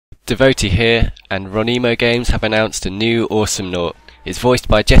Devotii here, and Ronimo Games have announced a new Awesomenaut. It's voiced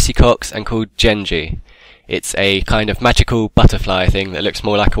by Jesse Cox and called Genji. It's a kind of magical butterfly thing that looks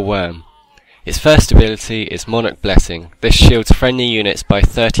more like a worm. Its first ability is Monarch Blessing. This shields friendly units by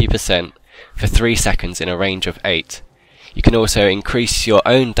 30% for 3 seconds in a range of 8. You can also increase your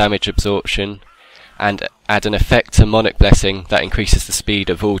own damage absorption and add an effect to Monarch Blessing that increases the speed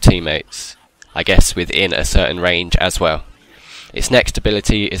of all teammates, I guess within a certain range as well. Its next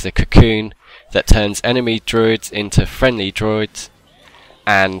ability is a Cocoon that turns enemy druids into friendly druids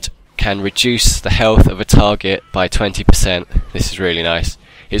and can reduce the health of a target by 20%. This is really nice.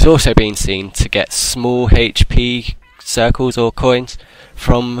 It's also been seen to get small HP circles or coins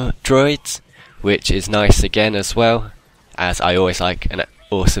from druids, which is nice again as well, as I always like an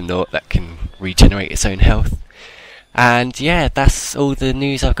Awesomenaut that can regenerate its own health. And yeah, that's all the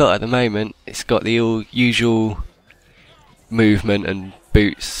news I've got at the moment. It's got the all usual movement and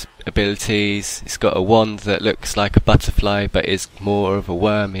boots abilities. It's got a wand that looks like a butterfly but is more of a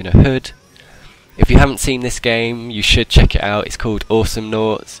worm in a hood. If you haven't seen this game, you should check it out. It's called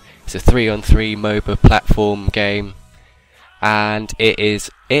Awesomenauts. It's a 3-on-3 MOBA platform game, and it is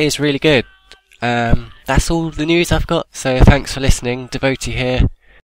really good. That's all the news I've got, so thanks for listening. Devotii here.